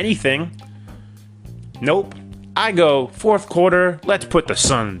 just anything? Nope. I go, fourth quarter, let's put the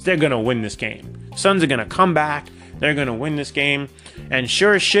Suns. They're going to win this game. Suns are going to come back. They're going to win this game. And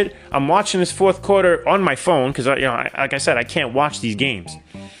sure as shit, I'm watching this fourth quarter on my phone because, like I said, I can't watch these games.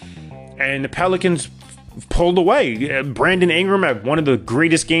 And the Pelicans pulled away. Brandon Ingram had one of the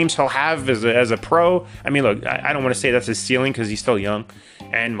greatest games he'll have as a pro. I mean, look, I don't want to say that's his ceiling because he's still young.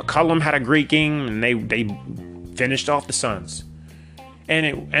 And McCollum had a great game, and they finished off the Suns.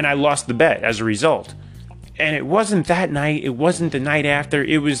 And I lost the bet as a result. And it wasn't that night. It wasn't the night after.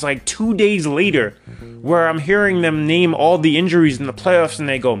 It was like 2 days later where I'm hearing them name all the injuries in the playoffs, and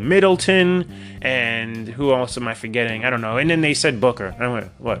they go Middleton, and who else am I forgetting? I don't know. And then they said Booker. And I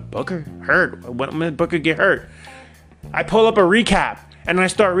went, what, Booker? Hurt? When did Booker get hurt? I pull up a recap, and I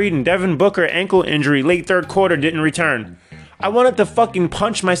start reading Devin Booker, ankle injury, late third quarter, didn't return. I wanted to fucking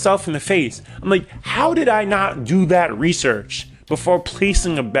punch myself in the face. I'm like, how did I not do that research before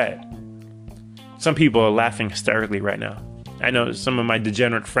placing a bet? Some people are laughing hysterically right now. I know some of my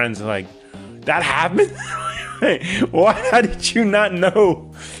degenerate friends are like, that happened? Why? How did you not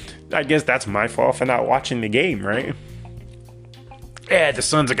know? I guess that's my fault for not watching the game, right? Yeah, the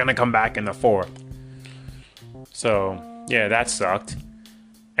Suns are going to come back in the 4th. So, yeah, that sucked.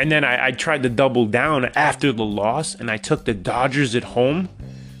 And then I tried to double down after the loss, and I took the Dodgers at home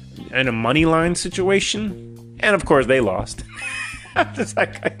in a money line situation. And, of course, they lost. I'm just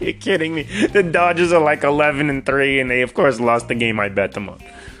like, are you kidding me? The Dodgers are like 11-3, and they of course lost the game I bet them on.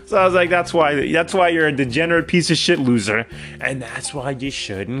 So I was like, that's why you're a degenerate piece of shit loser, and that's why you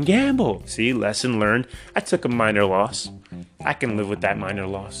shouldn't gamble. See, lesson learned. I took a minor loss. I can live with that minor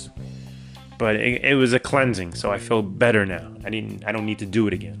loss, but it was a cleansing, so I feel better now. I don't need to do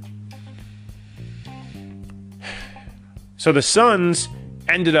it again. So the Suns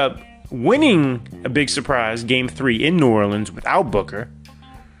ended up winning a big surprise, Game 3 in New Orleans without Booker.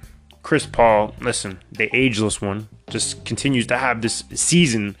 Chris Paul, listen, the ageless one, just continues to have this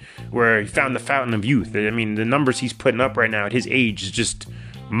season where he found the fountain of youth. I mean, the numbers he's putting up right now at his age is just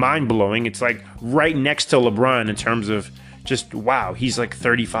mind-blowing. It's like right next to LeBron in terms of just, wow, he's like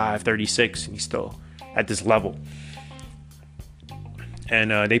 35, 36, and he's still at this level.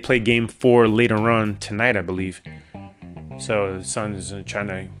 And they play Game 4 later on tonight, I believe. So the Suns are trying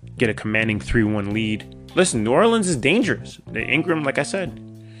to get a commanding 3-1 lead. Listen, New Orleans is dangerous. Ingram, like I said,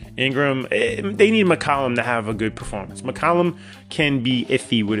 they need McCollum to have a good performance. McCollum can be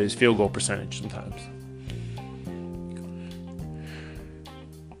iffy with his field goal percentage sometimes.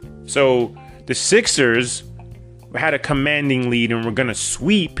 So the Sixers had a commanding lead and were going to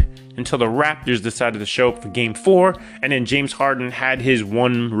sweep until the Raptors decided to show up for Game 4, and then James Harden had his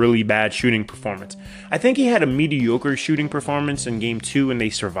one really bad shooting performance. I think he had a mediocre shooting performance in Game 2 and they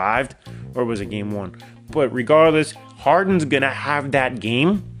survived, or was it Game 1? But regardless, Harden's going to have that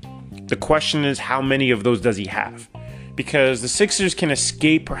game. The question is, how many of those does he have? Because the Sixers can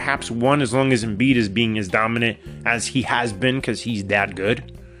escape perhaps one as long as Embiid is being as dominant as he has been because he's that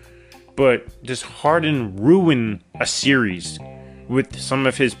good. But does Harden ruin a series with some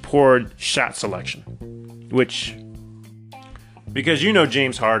of his poor shot selection? Which Because you know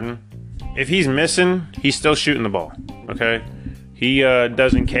James Harden, if he's missing, he's still shooting the ball, okay? He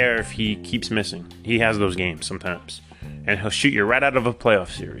doesn't care if he keeps missing. He has those games sometimes. And he'll shoot you right out of a playoff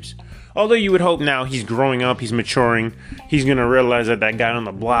series. Although you would hope now he's growing up, he's maturing, he's going to realize that that guy on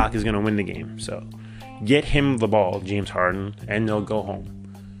the block is going to win the game. So get him the ball, James Harden, and they'll go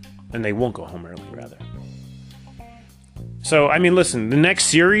home. And they won't go home early, rather. So, I mean, listen, the next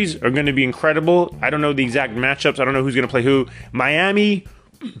series are going to be incredible. I don't know the exact matchups. I don't know who's going to play who. Miami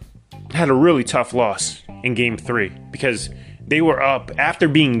had a really tough loss in Game 3 because they were up. After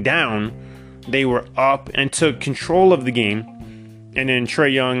being down, they were up and took control of the game. And then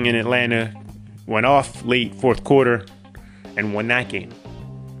Trae Young in Atlanta went off late fourth quarter and won that game.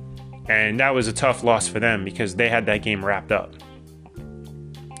 And that was a tough loss for them because they had that game wrapped up.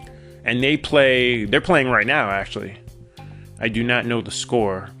 And they're playing right now, actually. I do not know the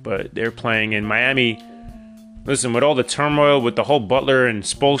score, but they're playing in Miami. Listen, with all the turmoil, with the whole Butler and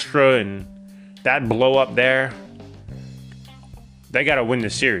Spoelstra and that blow up there, they got to win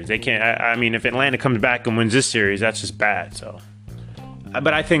this series. They can't. I mean, if Atlanta comes back and wins this series, that's just bad. So,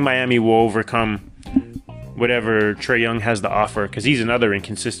 but I think Miami will overcome whatever Trae Young has to offer because he's another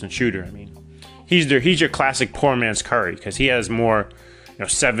inconsistent shooter. I mean, he's your classic poor man's Curry because he has more,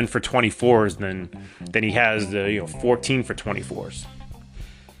 7 for 24s than he has the 14 for 24s.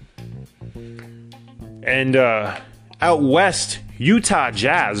 And out west, Utah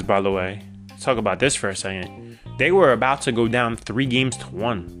Jazz, by the way, let's talk about this for a second. They were about to go down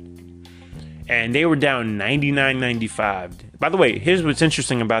 3-1. And they were down 99-95. By the way, here's what's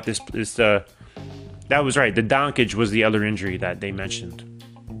interesting about this is that was right. The Doncic was the other injury that they mentioned.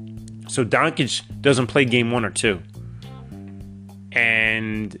 So Doncic doesn't play game 1 or 2.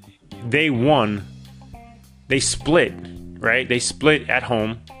 And they won. They split, right? They split at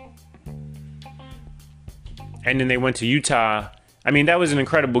home. And then they went to Utah. I mean, that was an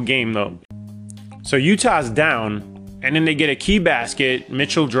incredible game, though. So Utah's down, and then they get a key basket.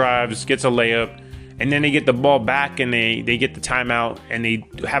 Mitchell drives, gets a layup, and then they get the ball back, and they get the timeout, and they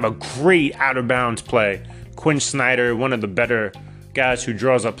have a great out-of-bounds play. Quinn Snyder, one of the better guys who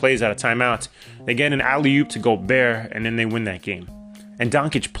draws up plays out of timeouts. They get an alley-oop to Gobert, and then they win that game. And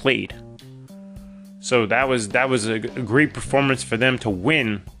Doncic played. So that was a great performance for them to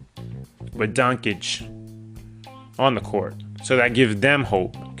win with Doncic on the court. So that gives them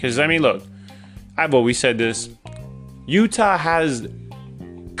hope. Because, I mean, look, I've always said this. Utah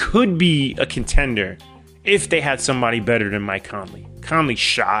could be a contender if they had somebody better than Mike Conley. Conley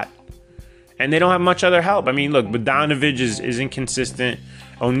shot. And they don't have much other help. I mean, look, Bogdanovic is inconsistent.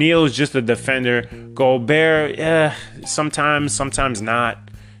 O'Neal is just a defender. Gobert, sometimes not.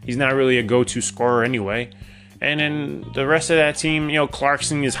 He's not really a go-to scorer anyway. And then the rest of that team,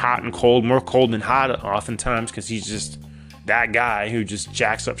 Clarkson is hot and cold, more cold than hot oftentimes because he's just that guy who just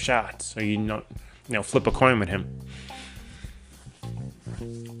jacks up shots. So flip a coin with him.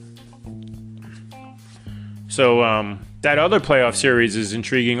 So that other playoff series is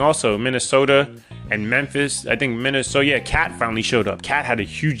intriguing also. Minnesota and Memphis. I think Cat finally showed up. Cat had a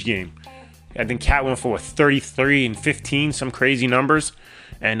huge game. I think Cat went for 33 and 15, some crazy numbers.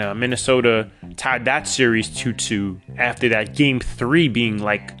 And Minnesota tied that series 2-2 after that game 3 being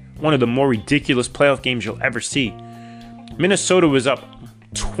like one of the more ridiculous playoff games you'll ever see. Minnesota was up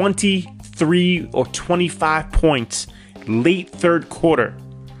 23 or 25 points late third quarter.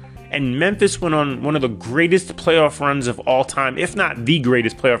 And Memphis went on one of the greatest playoff runs of all time, if not the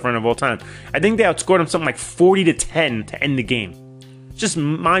greatest playoff run of all time. I think they outscored them something like 40-10 to end the game. Just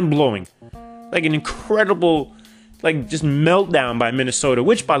mind-blowing. Like an incredible, just meltdown by Minnesota,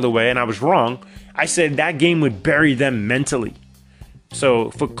 which, by the way, and I was wrong, I said that game would bury them mentally. So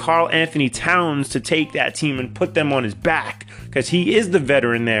for Karl Anthony Towns to take that team and put them on his back, because he is the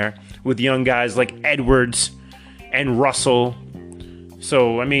veteran there with young guys like Edwards and Russell.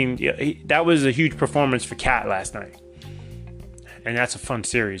 So, I mean, that was a huge performance for Cat last night. And that's a fun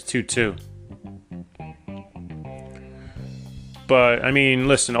series, too. But, I mean,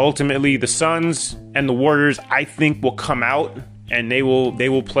 listen, ultimately, the Suns and the Warriors, I think, will come out. And they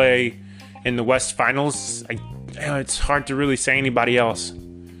will play in the West Finals. It's hard to really say anybody else.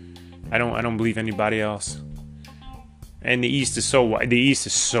 I don't believe anybody else. And the East is so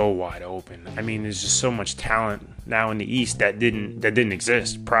wide open. I mean, there's just so much talent now in the East that didn't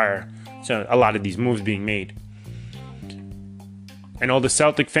exist prior to a lot of these moves being made. And all the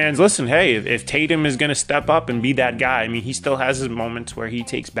Celtic fans, listen, hey, if Tatum is going to step up and be that guy, I mean, he still has his moments where he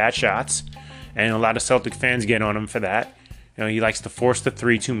takes bad shots, and a lot of Celtic fans get on him for that. He likes to force the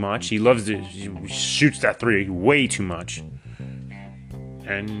 3 too much. He shoots that 3 way too much.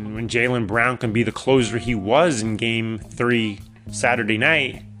 And when Jaylen Brown can be the closer he was in Game 3 Saturday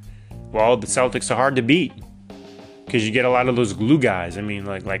night, well, the Celtics are hard to beat because you get a lot of those glue guys. I mean,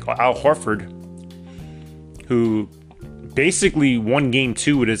 like Al Horford, who basically won game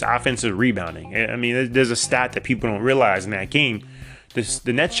 2 with his offensive rebounding. I mean, there's a stat that people don't realize in that game.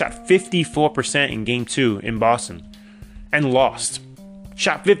 The Nets shot 54% in game 2 in Boston and lost.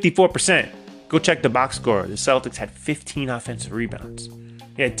 Shot 54%. Go check the box score. The Celtics had 15 offensive rebounds.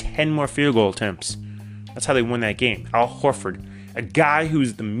 They had 10 more field goal attempts. That's how they won that game. Al Horford, a guy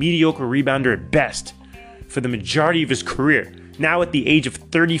who's the mediocre rebounder at best for the majority of his career, now at the age of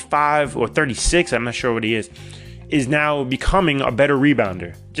 35 or 36, I'm not sure what he is now becoming a better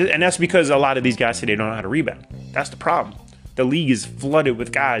rebounder. And that's because a lot of these guys say they don't know how to rebound. That's the problem. The league is flooded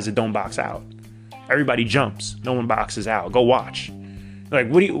with guys that don't box out. Everybody jumps. No one boxes out. Go watch. Like,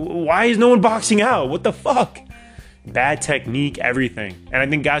 why is no one boxing out? What the fuck? Bad technique, everything. And I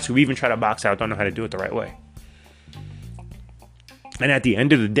think guys who even try to box out don't know how to do it the right way. And at the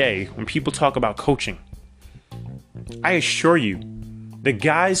end of the day, when people talk about coaching, I assure you, the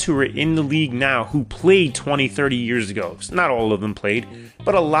guys who are in the league now who played 20, 30 years ago, not all of them played,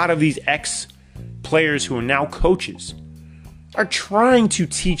 but a lot of these ex-players who are now coaches are trying to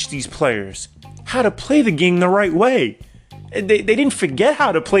teach these players how to play the game the right way. They didn't forget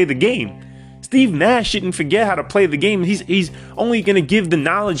how to play the game. Steve Nash didn't forget how to play the game. He's only going to give the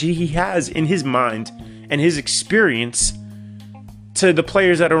knowledge he has in his mind and his experience to the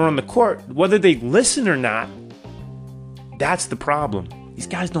players that are on the court. Whether they listen or not, that's the problem. These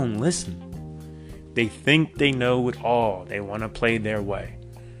guys don't listen. They think they know it all. They want to play their way.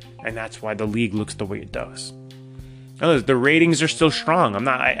 And that's why the league looks the way it does. The ratings are still strong.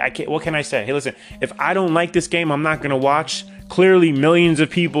 I can't, what can I say? Hey, listen, if I don't like this game, I'm not going to watch. Clearly, millions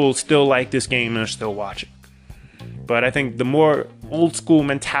of people still like this game and are still watching. But I think the more old school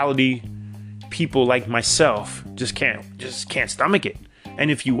mentality people like myself just can't stomach it.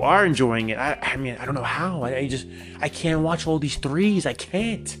 And if you are enjoying it, I mean, I don't know how. I can't watch all these threes. I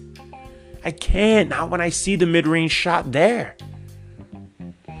can't. Not when I see the mid-range shot there.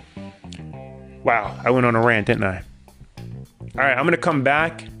 Wow, I went on a rant, didn't I? All right, I'm going to come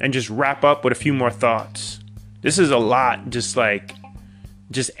back and just wrap up with a few more thoughts. This is a lot, just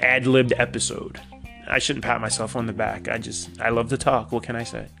ad-libbed episode. I shouldn't pat myself on the back. I love to talk. What can I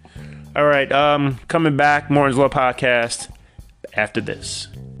say? All right, coming back, Morton's Law Podcast after this.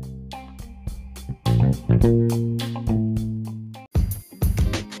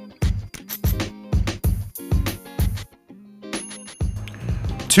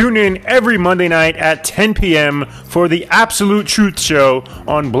 Tune in every Monday night at 10 p.m. for the Absolute Truth Show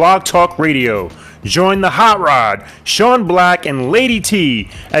on Blog Talk Radio. Join the Hot Rod, Sean Black, and Lady T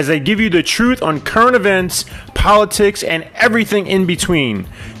as they give you the truth on current events, politics, and everything in between.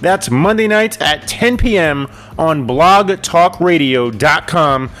 That's Monday nights at 10 p.m. on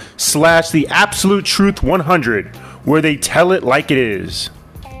blogtalkradio.com/The Absolute Truth 100, where they tell it like it is.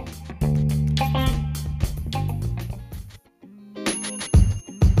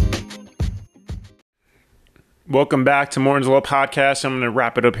 Welcome back to Morton's Law Podcast. I'm going to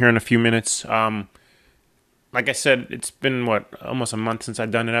wrap it up here in a few minutes. Like I said, it's been, almost a month since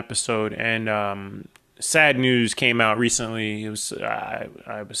I've done an episode, and sad news came out recently. It was I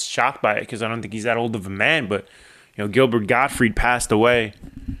was shocked by it because I don't think he's that old of a man, but Gilbert Gottfried passed away,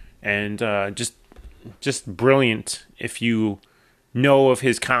 and just brilliant if you know of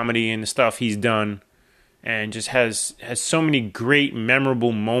his comedy and the stuff he's done, and just has so many great,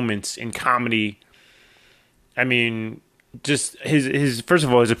 memorable moments in comedy. I mean, just his first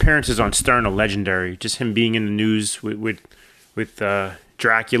of all, his appearances on Stern are legendary. Just him being in the news with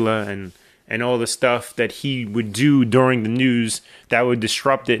Dracula and all the stuff that he would do during the news that would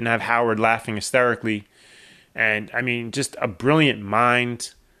disrupt it and have Howard laughing hysterically. And I mean, just a brilliant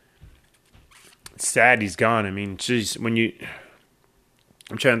mind. It's sad he's gone. I mean, geez, I'm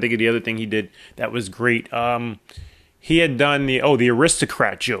trying to think of the other thing he did that was great. He had done the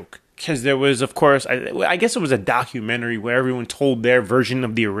aristocrat joke. Because there was, of course, I guess it was a documentary where everyone told their version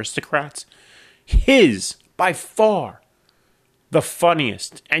of the Aristocrats. His, by far, the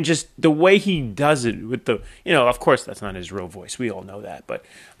funniest. And just the way he does it with the, of course that's not his real voice. We all know that. But,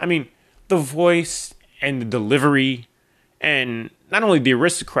 I mean, the voice and the delivery and not only the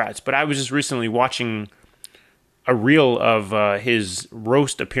Aristocrats, but I was just recently watching a reel of his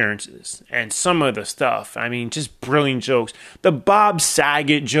roast appearances and some of the stuff. I mean, just brilliant jokes. The Bob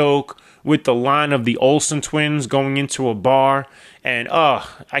Saget joke with the line of the Olsen twins going into a bar. And,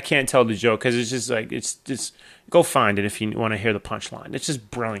 I can't tell the joke because it's just go find it if you want to hear the punchline. It's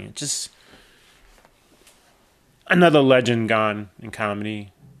just brilliant. Just another legend gone in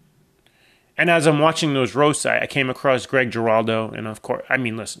comedy. And as I'm watching those roasts, I came across Greg Giraldo. And of course, I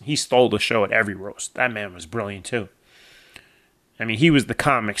mean, listen, he stole the show at every roast. That man was brilliant too. I mean, he was the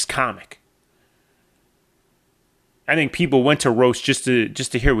comics comic. I think people went to roast just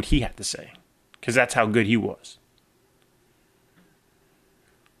to hear what he had to say, because that's how good he was.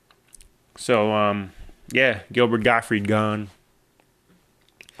 So, yeah, Gilbert Gottfried gone.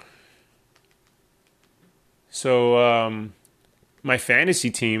 So, my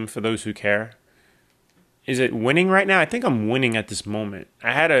fantasy team, for those who care, is it winning right now? I think I'm winning at this moment.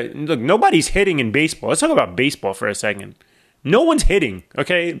 Look, nobody's hitting in baseball. Let's talk about baseball for a second. No one's hitting,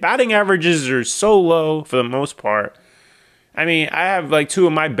 okay? Batting averages are so low for the most part. I mean, I have like two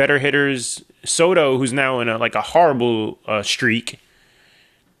of my better hitters, Soto, who's now in a horrible streak,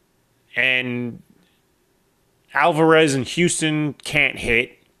 and Alvarez in Houston can't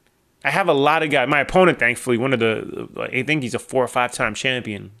hit. I have a lot of guys. My opponent, thankfully, I think he's a 4 or 5 time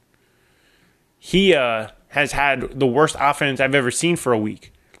champion. He has had the worst offense I've ever seen for a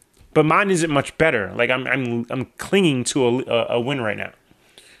week. But mine isn't much better. Like I'm clinging to a win right now.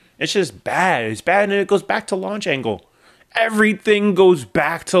 It's just bad. It's bad, and it goes back to launch angle. Everything goes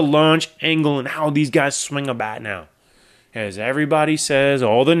back to launch angle and how these guys swing a bat now. As everybody says,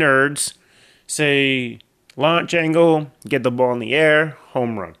 all the nerds say, launch angle, get the ball in the air,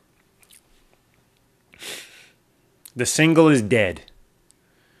 home run. The single is dead.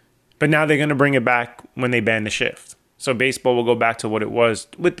 But now they're going to bring it back when they ban the shift. So baseball will go back to what it was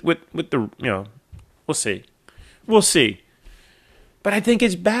with the, we'll see. We'll see. But I think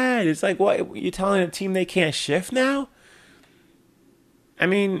it's bad. It's like, what? You're telling a team they can't shift now? I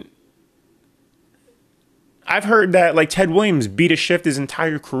mean, I've heard that like Ted Williams beat a shift his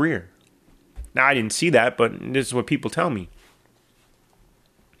entire career. Now, I didn't see that, but this is what people tell me.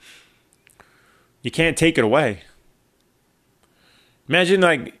 You can't take it away. Imagine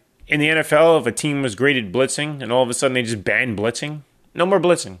like in the NFL, if a team was graded blitzing and all of a sudden they just banned blitzing. No more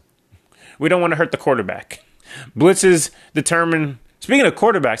blitzing. We don't want to hurt the quarterback. Blitzes determine. Speaking of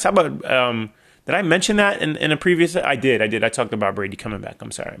quarterbacks, how about did I mention that in a previous? I did. I talked about Brady coming back.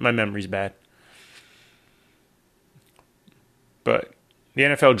 I'm sorry, my memory's bad. But the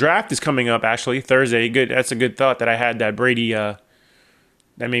NFL draft is coming up actually Thursday. Good. That's a good thought that I had. That Brady. That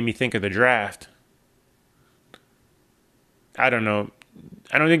made me think of the draft. I don't know.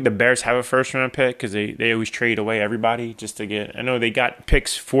 I don't think the Bears have a first-round pick because they always trade away everybody just to get... I know they got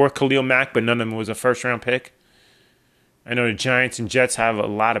picks for Khalil Mack, but none of them was a first-round pick. I know the Giants and Jets have a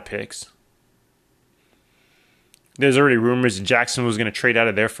lot of picks. There's already rumors that Jackson was going to trade out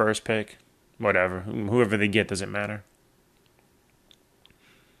of their first pick. Whatever. Whoever they get doesn't matter.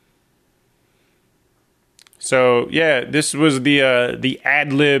 So, yeah, this was the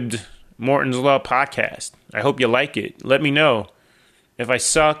ad-libbed Morton's Law podcast. I hope you like it. Let me know. If I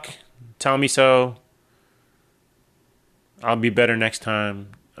suck, tell me so. I'll be better next time.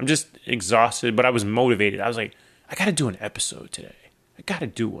 I'm just exhausted, but I was motivated. I was like, I got to do an episode today. I got to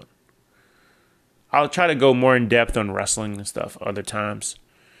do one. I'll try to go more in depth on wrestling and stuff other times.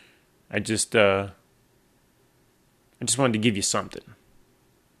 I just wanted to give you something.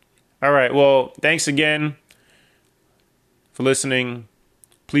 All right. Well, thanks again for listening.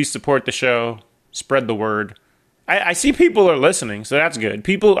 Please support the show. Spread the word. I see people are listening, so that's good.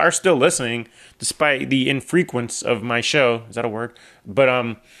 People are still listening despite the infrequence of my show. Is that a word?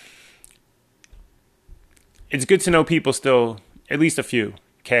 But it's good to know people still, at least a few,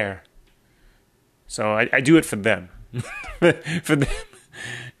 care. So I do it for them. For them.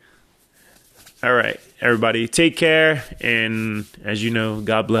 All right, everybody, take care. And as you know,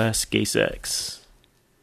 God bless gay sex.